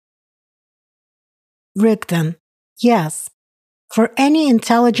Rigdon: yes. For any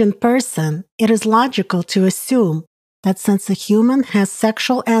intelligent person, it is logical to assume that since a human has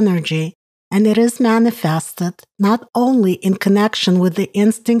sexual energy, and it is manifested not only in connection with the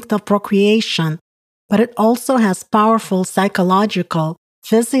instinct of procreation, but it also has powerful psychological,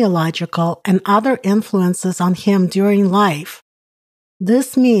 physiological, and other influences on him during life.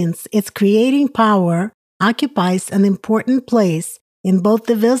 This means its creating power occupies an important place in both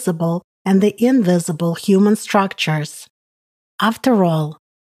the visible and the invisible human structures. After all,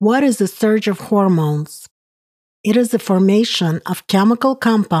 what is a surge of hormones? It is the formation of chemical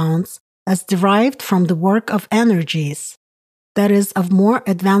compounds as derived from the work of energies, that is, of more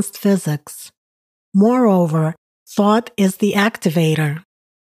advanced physics. Moreover, thought is the activator.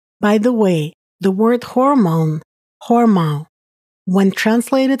 By the way, the word hormone, hormao, when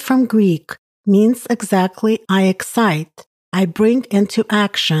translated from Greek, means exactly I excite, I bring into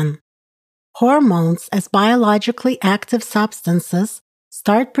action. Hormones, as biologically active substances,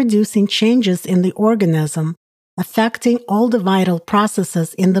 start producing changes in the organism, affecting all the vital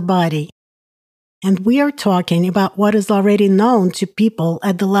processes in the body. And we are talking about what is already known to people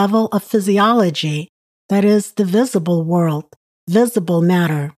at the level of physiology, that is, the visible world, visible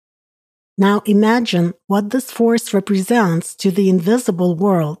matter. Now imagine what this force represents to the invisible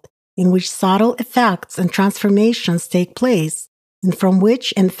world, in which subtle effects and transformations take place, and from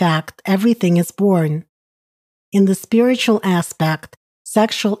which, in fact, everything is born. In the spiritual aspect,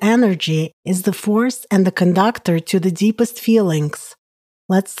 sexual energy is the force and the conductor to the deepest feelings,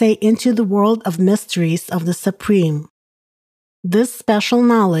 let's say into the world of mysteries of the Supreme. This special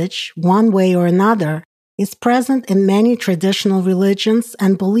knowledge, one way or another, is present in many traditional religions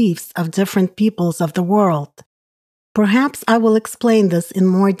and beliefs of different peoples of the world. Perhaps I will explain this in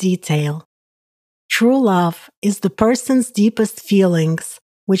more detail. True love is the person's deepest feelings,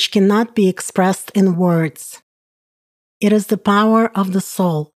 which cannot be expressed in words. It is the power of the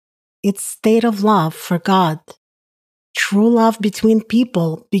soul, its state of love for God. True love between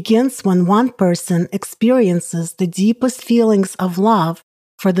people begins when one person experiences the deepest feelings of love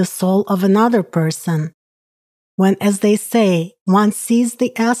for the soul of another person. When, as they say, one sees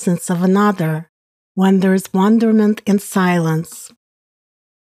the essence of another, when there is wonderment in silence.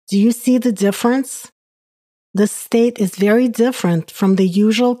 Do you see the difference? This state is very different from the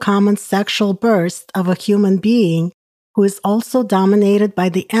usual common sexual burst of a human being who is also dominated by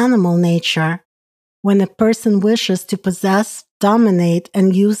the animal nature, when a person wishes to possess, dominate,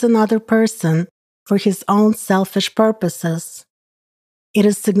 and use another person for his own selfish purposes. It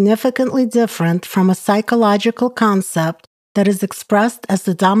is significantly different from a psychological concept that is expressed as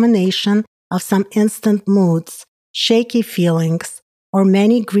the domination of some instant moods, shaky feelings, or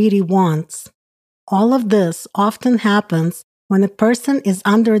many greedy wants. All of this often happens when a person is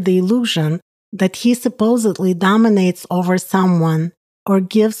under the illusion that he supposedly dominates over someone or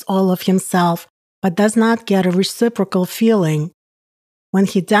gives all of himself but does not get a reciprocal feeling, when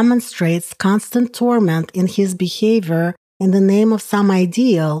he demonstrates constant torment in his behavior in the name of some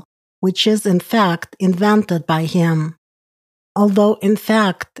ideal, which is in fact invented by him. Although in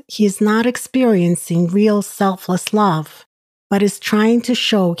fact he is not experiencing real selfless love, but is trying to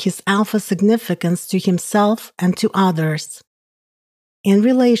show his alpha significance to himself and to others. In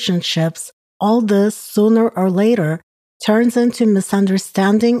relationships, all this sooner or later turns into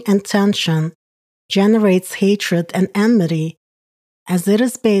misunderstanding and tension, generates hatred and enmity, as it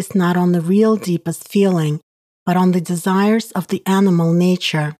is based not on the real deepest feeling, but on the desires of the animal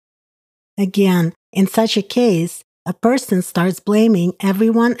nature. Again, in such a case, a person starts blaming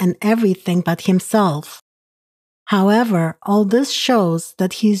everyone and everything but himself. However, all this shows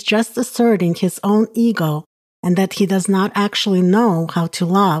that he is just asserting his own ego and that he does not actually know how to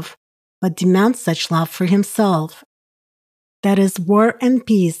love, but demands such love for himself. That is, war and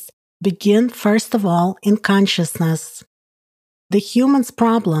peace begin first of all in consciousness. The human's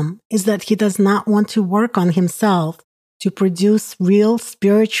problem is that he does not want to work on himself to produce real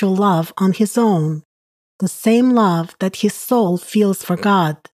spiritual love on his own, the same love that his soul feels for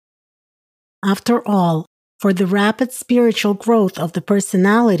God. After all, for the rapid spiritual growth of the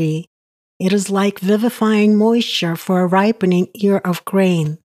personality, it is like vivifying moisture for a ripening ear of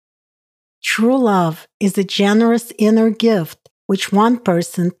grain. True love is a generous inner gift which one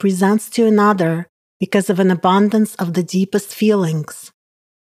person presents to another because of an abundance of the deepest feelings.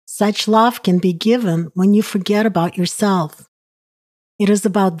 Such love can be given when you forget about yourself. It is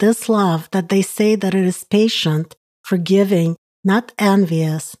about this love that they say that it is patient, forgiving, not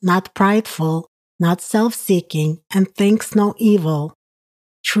envious, not prideful, not self-seeking, and thinks no evil.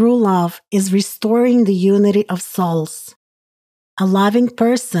 True love is restoring the unity of souls. A loving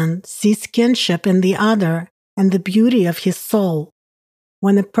person sees kinship in the other and the beauty of his soul.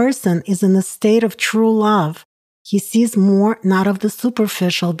 When a person is in a state of true love, he sees more not of the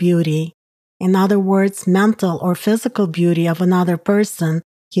superficial beauty, in other words, mental or physical beauty of another person,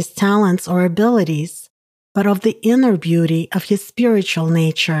 his talents or abilities, but of the inner beauty of his spiritual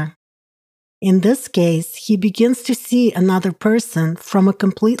nature. In this case, he begins to see another person from a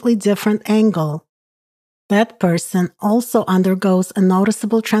completely different angle. That person also undergoes a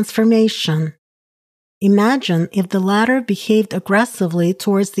noticeable transformation. Imagine if the latter behaved aggressively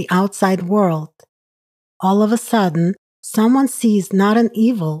towards the outside world. All of a sudden, someone sees not an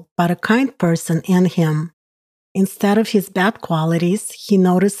evil, but a kind person in him. Instead of his bad qualities, he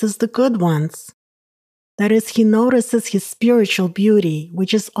notices the good ones. That is, he notices his spiritual beauty,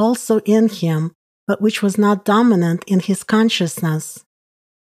 which is also in him, but which was not dominant in his consciousness.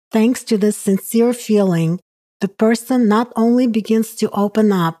 Thanks to this sincere feeling, the person not only begins to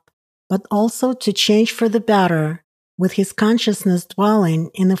open up, but also to change for the better, with his consciousness dwelling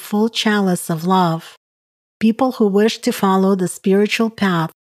in a full chalice of love. People who wish to follow the spiritual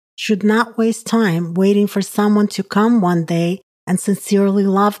path should not waste time waiting for someone to come one day and sincerely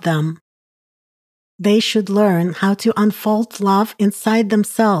love them. They should learn how to unfold love inside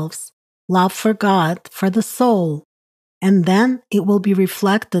themselves, love for God, for the soul, and then it will be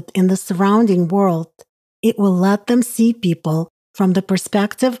reflected in the surrounding world. It will let them see people from the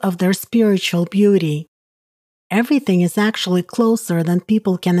perspective of their spiritual beauty. Everything is actually closer than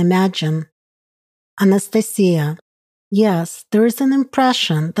people can imagine. Anastasia. Yes, there is an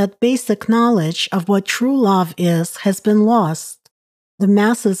impression that basic knowledge of what true love is has been lost. The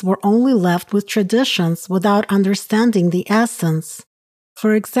masses were only left with traditions without understanding the essence.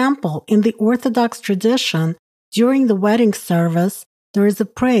 For example, in the Orthodox tradition, during the wedding service, there is a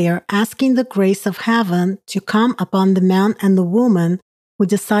prayer asking the grace of heaven to come upon the man and the woman who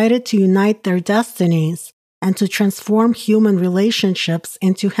decided to unite their destinies and to transform human relationships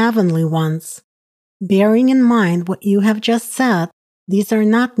into heavenly ones. Bearing in mind what you have just said, these are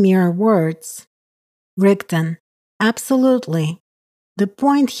not mere words. Rigdon. Absolutely. The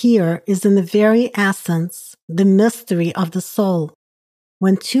point here is in the very essence, the mystery of the soul.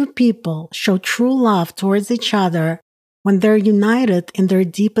 When two people show true love towards each other, when they're united in their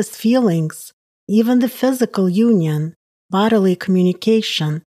deepest feelings, even the physical union, bodily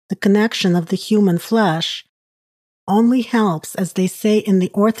communication, the connection of the human flesh, only helps, as they say in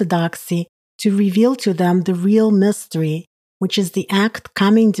the Orthodoxy, to reveal to them the real mystery, which is the act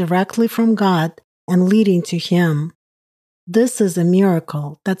coming directly from God and leading to Him. This is a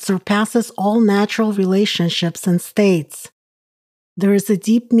miracle that surpasses all natural relationships and states. There is a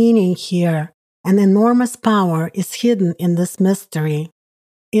deep meaning here, and enormous power is hidden in this mystery.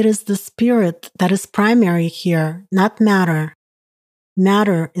 It is the spirit that is primary here, not matter.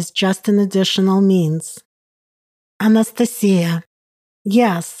 Matter is just an additional means. Anastasia.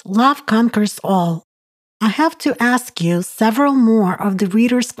 Yes, love conquers all. I have to ask you several more of the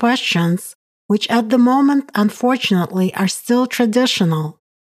reader's questions, which at the moment, unfortunately, are still traditional.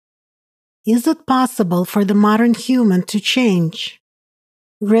 Is it possible for the modern human to change?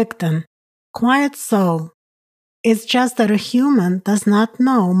 Rigdon. Quite so. It's just that a human does not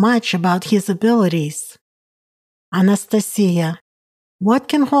know much about his abilities. Anastasia. What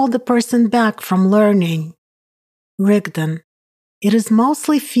can hold a person back from learning? Rigdon. It is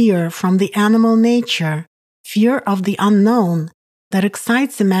mostly fear from the animal nature, fear of the unknown, that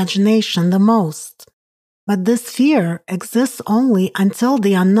excites imagination the most. But this fear exists only until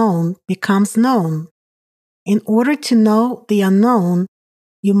the unknown becomes known. In order to know the unknown,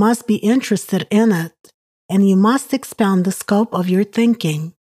 you must be interested in it, and you must expand the scope of your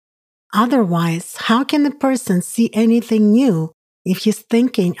thinking. Otherwise, how can a person see anything new if his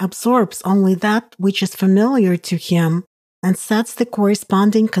thinking absorbs only that which is familiar to him and sets the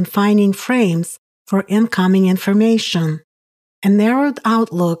corresponding confining frames for incoming information? A narrowed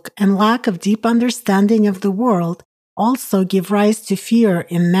outlook and lack of deep understanding of the world also give rise to fear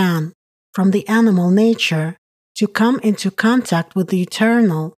in man, from the animal nature, to come into contact with the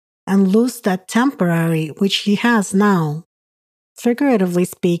eternal and lose that temporary which he has now. Figuratively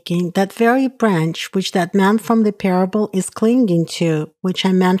speaking, that very branch which that man from the parable is clinging to, which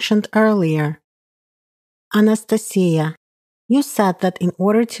I mentioned earlier. Anastasia. You said that in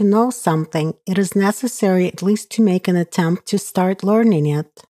order to know something, it is necessary at least to make an attempt to start learning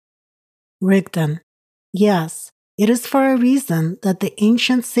it. Rigdon. Yes, it is for a reason that the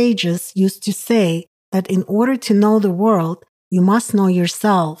ancient sages used to say that in order to know the world, you must know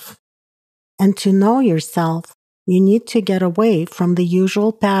yourself. And to know yourself, you need to get away from the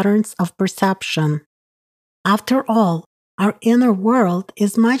usual patterns of perception. After all, our inner world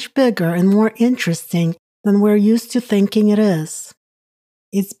is much bigger and more interesting than we're used to thinking it is.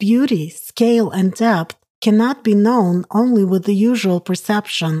 Its beauty, scale, and depth cannot be known only with the usual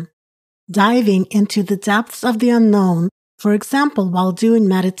perception. Diving into the depths of the unknown, for example, while doing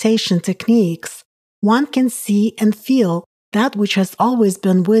meditation techniques, one can see and feel that which has always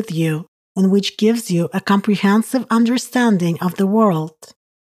been with you and which gives you a comprehensive understanding of the world.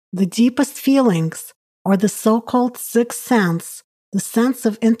 The deepest feelings, or the so-called sixth sense, the sense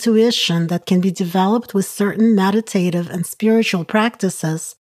of intuition that can be developed with certain meditative and spiritual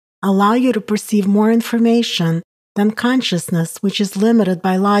practices, allow you to perceive more information than consciousness, which is limited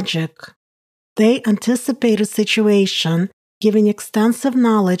by logic. They anticipate a situation, giving extensive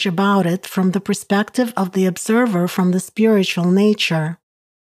knowledge about it from the perspective of the observer from the spiritual nature.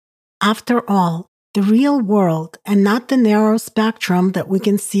 After all, the real world, and not the narrow spectrum that we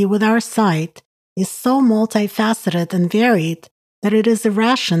can see with our sight, is so multifaceted and varied that it is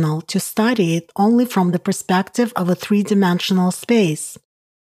irrational to study it only from the perspective of a three-dimensional space.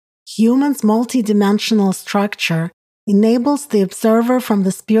 Humans' multidimensional structure enables the observer from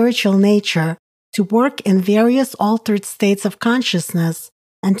the spiritual nature to work in various altered states of consciousness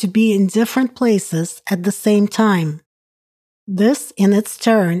and to be in different places at the same time. This, in its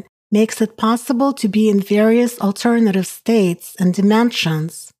turn, makes it possible to be in various alternative states and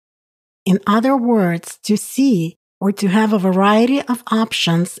dimensions. In other words, to see or to have a variety of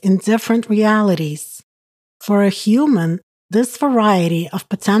options in different realities. For a human, this variety of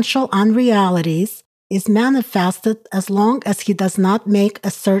potential unrealities is manifested as long as he does not make a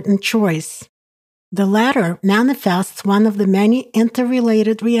certain choice. The latter manifests one of the many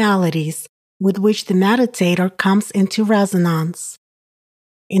interrelated realities with which the meditator comes into resonance.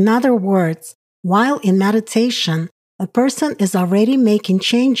 In other words, while in meditation, a person is already making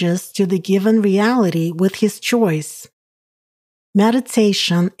changes to the given reality with his choice.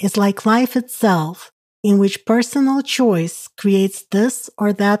 Meditation is like life itself, in which personal choice creates this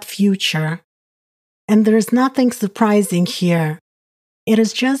or that future. And there is nothing surprising here. It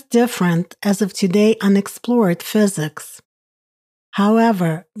is just different as of today unexplored physics.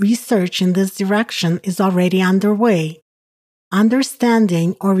 However, research in this direction is already underway.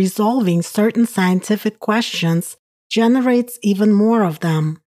 Understanding or resolving certain scientific questions generates even more of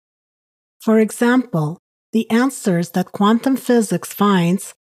them. For example, the answers that quantum physics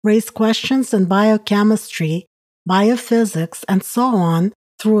finds raise questions in biochemistry, biophysics, and so on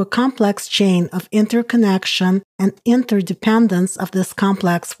through a complex chain of interconnection and interdependence of this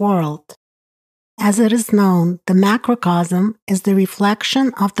complex world. As it is known, the macrocosm is the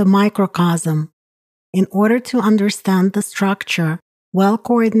reflection of the microcosm. In order to understand the structure,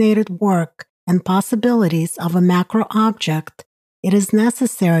 well-coordinated work, and possibilities of a macro object, it is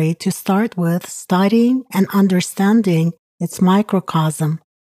necessary to start with studying and understanding its microcosm.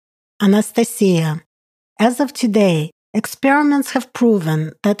 Anastasia. As of today, experiments have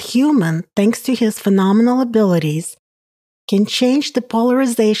proven that human, thanks to his phenomenal abilities, can change the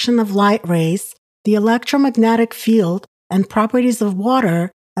polarization of light rays, the electromagnetic field, and properties of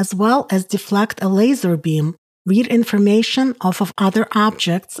water, as well as deflect a laser beam, read information off of other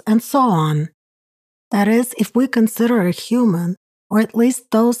objects, and so on. That is, if we consider a human, or at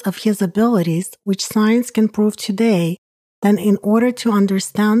least those of his abilities, which science can prove today, then in order to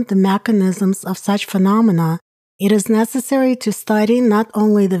understand the mechanisms of such phenomena, it is necessary to study not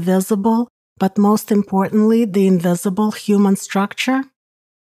only the visible, but most importantly, the invisible human structure?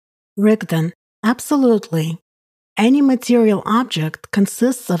 Rigdon. Absolutely. Any material object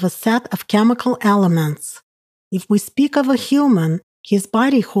consists of a set of chemical elements. If we speak of a human, his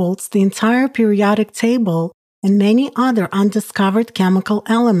body holds the entire periodic table and many other undiscovered chemical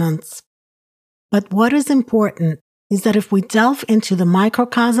elements. But what is important is that if we delve into the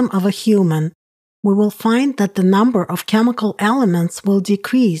microcosm of a human, we will find that the number of chemical elements will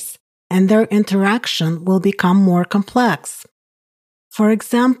decrease and their interaction will become more complex. For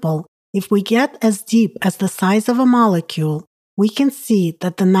example, if we get as deep as the size of a molecule, we can see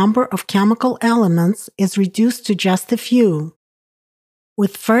that the number of chemical elements is reduced to just a few.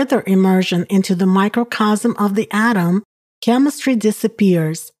 With further immersion into the microcosm of the atom, chemistry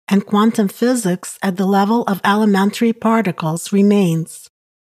disappears and quantum physics at the level of elementary particles remains.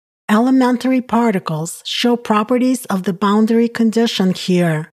 Elementary particles show properties of the boundary condition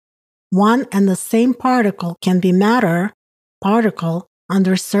here. One and the same particle can be matter, particle,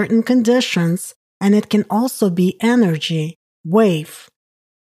 under certain conditions, and it can also be energy, wave.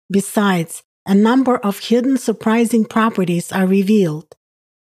 Besides, a number of hidden surprising properties are revealed.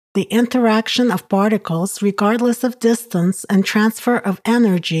 The interaction of particles regardless of distance and transfer of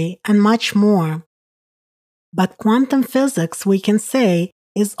energy, and much more. But quantum physics, we can say,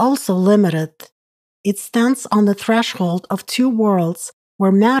 is also limited. It stands on the threshold of two worlds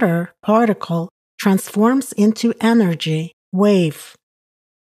where matter, particle, transforms into energy, wave.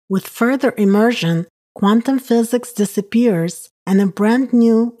 With further immersion, quantum physics disappears and a brand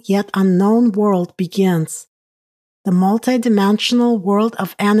new yet unknown world begins. The multidimensional world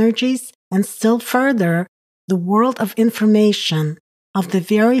of energies and still further, the world of information, of the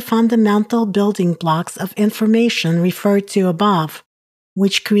very fundamental building blocks of information referred to above,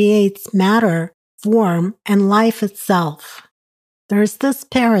 which creates matter, form, and life itself. There is this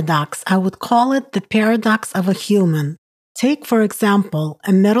paradox, I would call it the paradox of a human. Take, for example,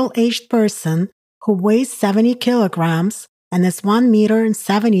 a middle-aged person who weighs 70 kilograms and is 1 meter and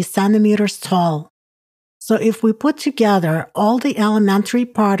 70 centimeters tall. So if we put together all the elementary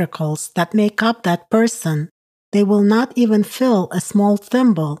particles that make up that person, they will not even fill a small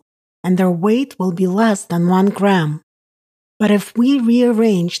thimble, and their weight will be less than 1 gram. But if we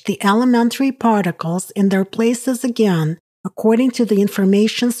rearrange the elementary particles in their places again, according to the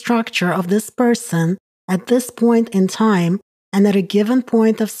information structure of this person at this point in time and at a given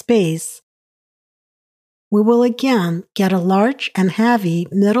point of space, we will again get a large and heavy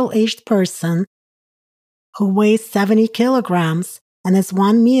middle-aged person who weighs 70 kilograms and is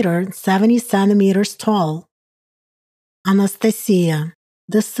 1 meter and 70 centimeters tall. Anastasia,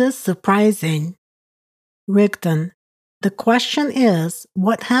 this is surprising. Rigdon, the question is,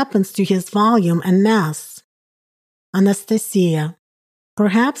 what happens to his volume and mass? Anastasia,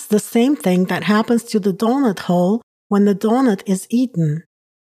 perhaps the same thing that happens to the donut hole when the donut is eaten.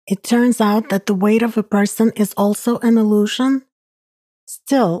 It turns out that the weight of a person is also an illusion?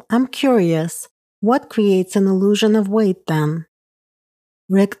 Still, I'm curious, what creates an illusion of weight then?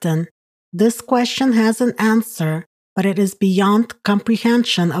 Rigdon, this question has an answer, but it is beyond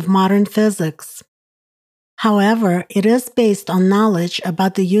comprehension of modern physics. However, it is based on knowledge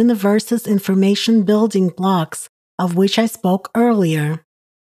about the universe's information building blocks of which I spoke earlier.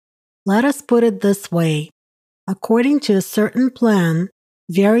 Let us put it this way. According to a certain plan,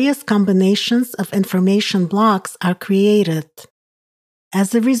 various combinations of information blocks are created.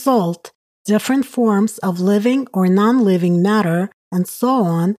 As a result, different forms of living or non-living matter and so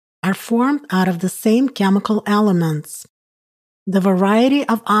on are formed out of the same chemical elements. The variety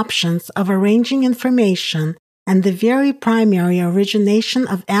of options of arranging information and the very primary origination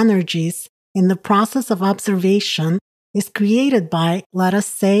of energies in the process of observation is created by, let us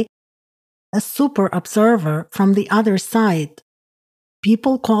say, a super observer from the other side.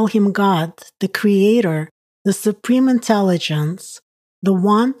 People call him God, the Creator, the Supreme Intelligence, the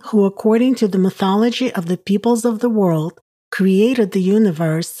one who, according to the mythology of the peoples of the world, created the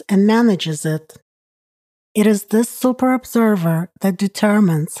universe and manages it. It is this super observer that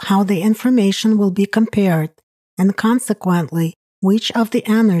determines how the information will be compared, and consequently, which of the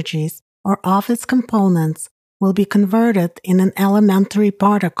energies or of its components will be converted in an elementary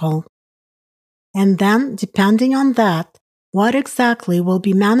particle. And then, depending on that, what exactly will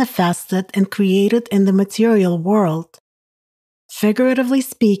be manifested and created in the material world. Figuratively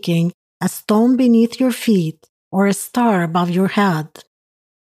speaking, a stone beneath your feet or a star above your head.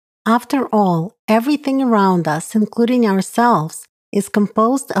 After all, everything around us, including ourselves, is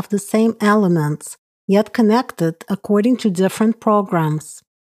composed of the same elements, yet connected according to different programs.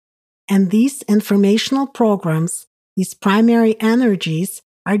 And these informational programs, these primary energies,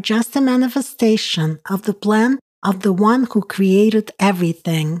 are just a manifestation of the plan of the one who created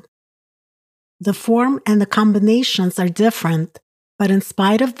everything. The form and the combinations are different, but in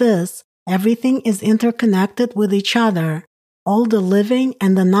spite of this, everything is interconnected with each other. All the living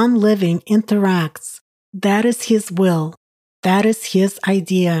and the non-living interacts. That is his will. That is his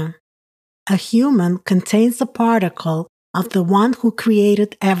idea. A human contains a particle of the one who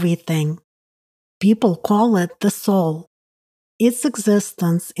created everything. People call it the soul. Its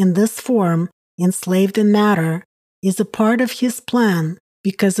existence in this form, enslaved in matter, is a part of his plan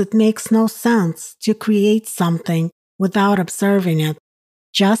because it makes no sense to create something without observing it,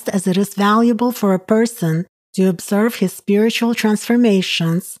 just as it is valuable for a person to observe his spiritual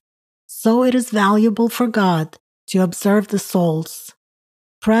transformations, so it is valuable for God to observe the souls.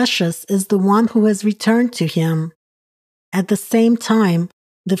 Precious is the one who has returned to him. At the same time,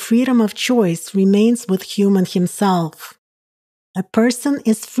 the freedom of choice remains with human himself. A person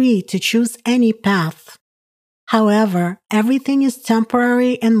is free to choose any path. However, everything is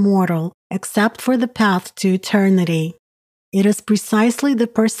temporary and mortal except for the path to eternity. It is precisely the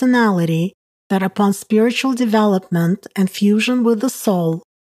personality that upon spiritual development and fusion with the soul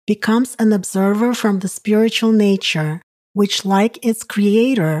becomes an observer from the spiritual nature, which, like its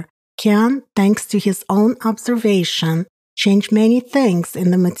creator, can, thanks to his own observation, change many things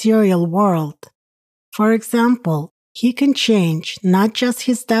in the material world. For example, he can change not just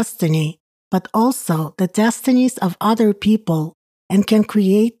his destiny, but also the destinies of other people, and can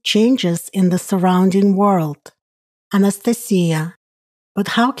create changes in the surrounding world. Anastasia. But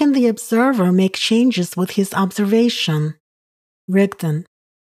how can the observer make changes with his observation? Rigdon.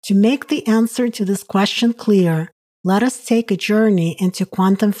 To make the answer to this question clear, let us take a journey into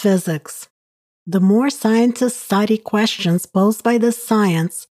quantum physics. The more scientists study questions posed by this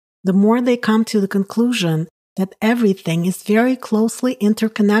science, the more they come to the conclusion that everything is very closely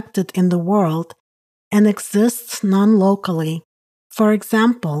interconnected in the world and exists non-locally. For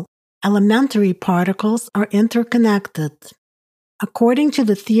example, elementary particles are interconnected. According to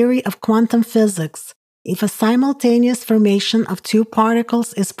the theory of quantum physics, if a simultaneous formation of two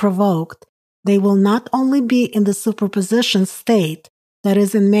particles is provoked, they will not only be in the superposition state, that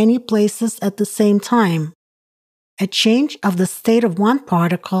is in many places at the same time. A change of the state of one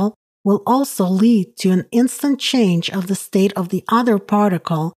particle will also lead to an instant change of the state of the other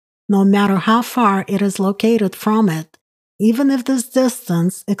particle, no matter how far it is located from it, even if this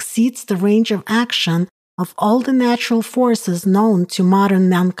distance exceeds the range of action of all the natural forces known to modern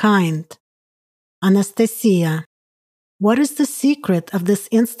mankind. Anastasia. What is the secret of this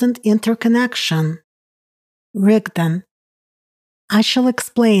instant interconnection? Rigdon. I shall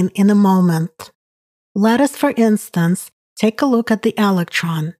explain in a moment. Let us, for instance, take a look at the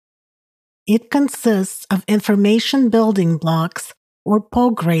electron. It consists of information building blocks, or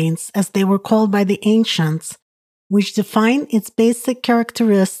pograins as they were called by the ancients, which define its basic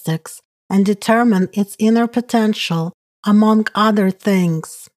characteristics and determine its inner potential, among other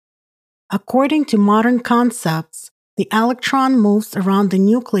things. According to modern concepts, the electron moves around the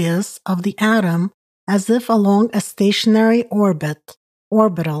nucleus of the atom as if along a stationary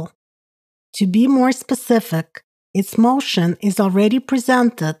orbital. To be more specific, its motion is already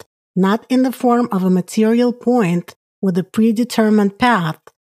presented not in the form of a material point with a predetermined path,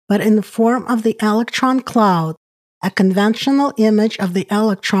 but in the form of the electron cloud, a conventional image of the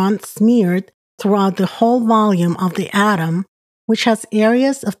electron smeared throughout the whole volume of the atom, which has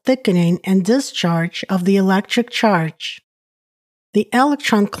areas of thickening and discharge of the electric charge. The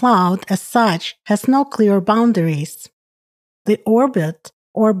electron cloud, as such, has no clear boundaries. The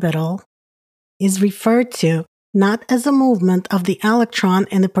orbital, is referred to not as a movement of the electron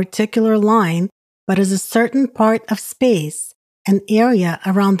in a particular line, but as a certain part of space, an area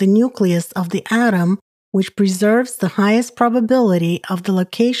around the nucleus of the atom which preserves the highest probability of the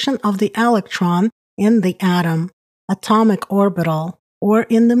location of the electron in the atom, atomic orbital, or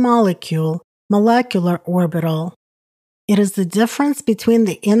in the molecule, molecular orbital. It is the difference between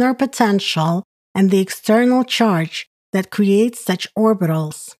the inner potential and the external charge that creates such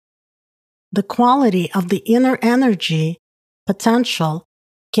orbitals. The quality of the inner energy, potential,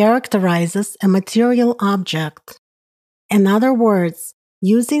 characterizes a material object. In other words,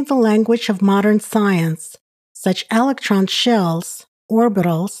 using the language of modern science, such electron shells,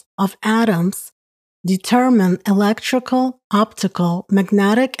 orbitals, of atoms determine electrical, optical,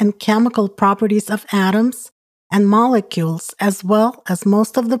 magnetic, and chemical properties of atoms and molecules, as well as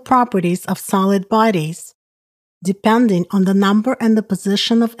most of the properties of solid bodies, depending on the number and the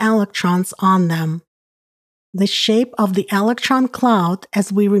position of electrons on them. The shape of the electron cloud,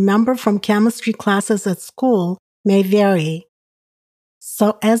 as we remember from chemistry classes at school, may vary.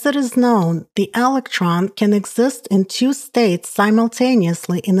 So, as it is known, the electron can exist in two states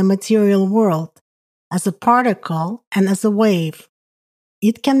simultaneously in the material world, as a particle and as a wave.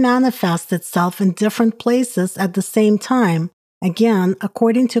 It can manifest itself in different places at the same time, again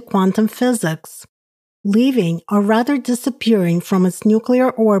according to quantum physics. Leaving, or rather disappearing from its nuclear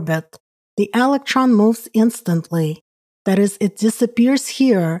orbit, the electron moves instantly. That is, it disappears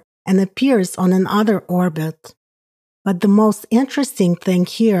here and appears on another orbit. But the most interesting thing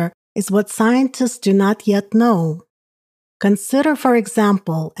here is what scientists do not yet know. Consider, for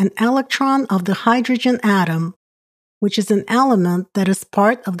example, an electron of the hydrogen atom, which is an element that is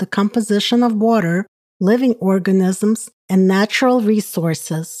part of the composition of water, living organisms, and natural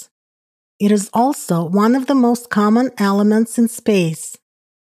resources. It is also one of the most common elements in space.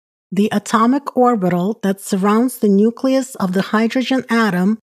 The atomic orbital that surrounds the nucleus of the hydrogen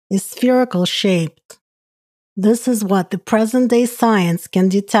atom is spherical shaped. This is what the present-day science can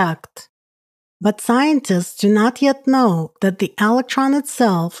detect. But scientists do not yet know that the electron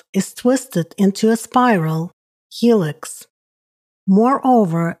itself is twisted into a spiral, helix.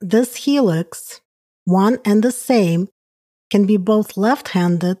 Moreover, this helix, one and the same, can be both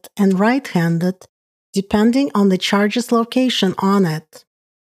left-handed and right-handed, depending on the charge's location on it.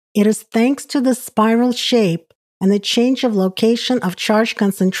 It is thanks to the spiral shape and the change of location of charge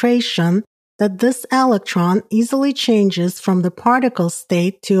concentration that this electron easily changes from the particle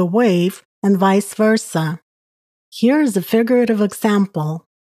state to a wave and vice versa. Here is a figurative example.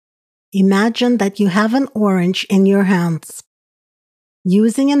 Imagine that you have an orange in your hands.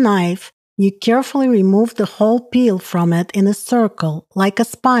 Using a knife, you carefully remove the whole peel from it in a circle, like a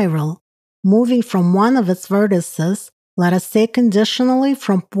spiral, moving from one of its vertices, let us say conditionally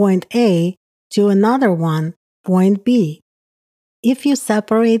from point A to another one, point B. If you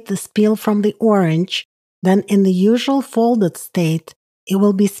separate this peel from the orange, then in the usual folded state, it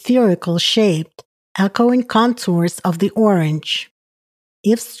will be spherical shaped, echoing contours of the orange.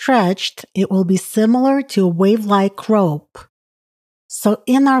 If stretched, it will be similar to a wave-like rope. So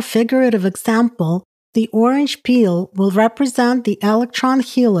in our figurative example, the orange peel will represent the electron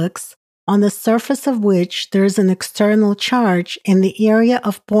helix on the surface of which there is an external charge in the area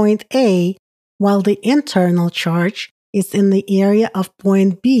of point A, while the internal charge is in the area of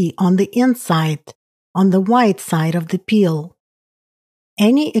point B on the inside, on the white side of the peel.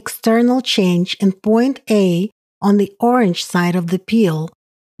 Any external change in point A on the orange side of the peel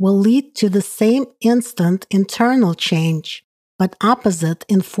will lead to the same instant internal change, but opposite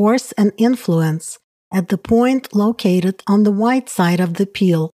in force and influence at the point located on the white side of the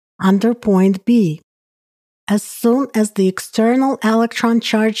peel under point B. As soon as the external electron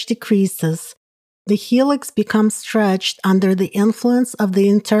charge decreases, the helix becomes stretched under the influence of the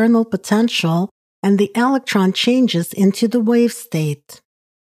internal potential and the electron changes into the wave state.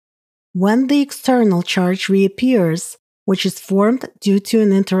 When the external charge reappears, which is formed due to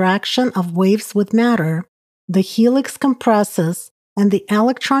an interaction of waves with matter, the helix compresses and the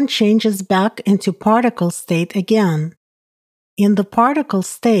electron changes back into particle state again. In the particle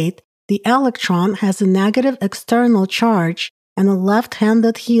state, the electron has a negative external charge and a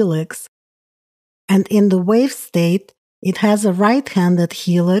left-handed helix, and in the wave state, it has a right-handed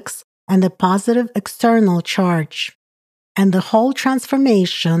helix and a positive external charge. And the whole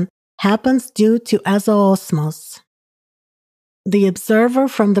transformation happens due to azoosmos. The observer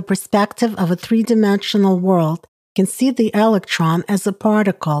from the perspective of a three-dimensional world can see the electron as a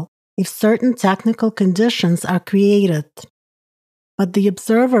particle if certain technical conditions are created. But the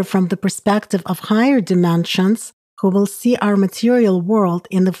observer from the perspective of higher dimensions, who will see our material world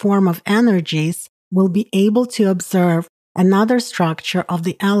in the form of energies, will be able to observe another structure of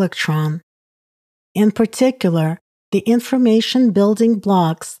the electron. In particular, the information building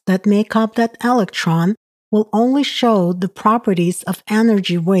blocks that make up that electron will only show the properties of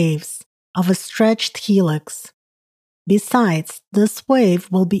energy waves, of a stretched helix. Besides, this wave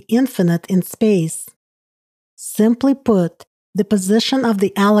will be infinite in space. Simply put, the position of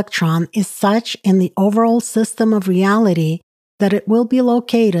the electron is such in the overall system of reality that it will be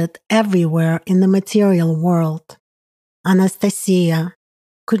located everywhere in the material world. Anastasia,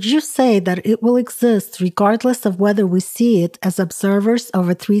 could you say that it will exist regardless of whether we see it as observers of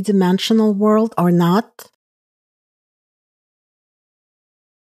a three-dimensional world or not?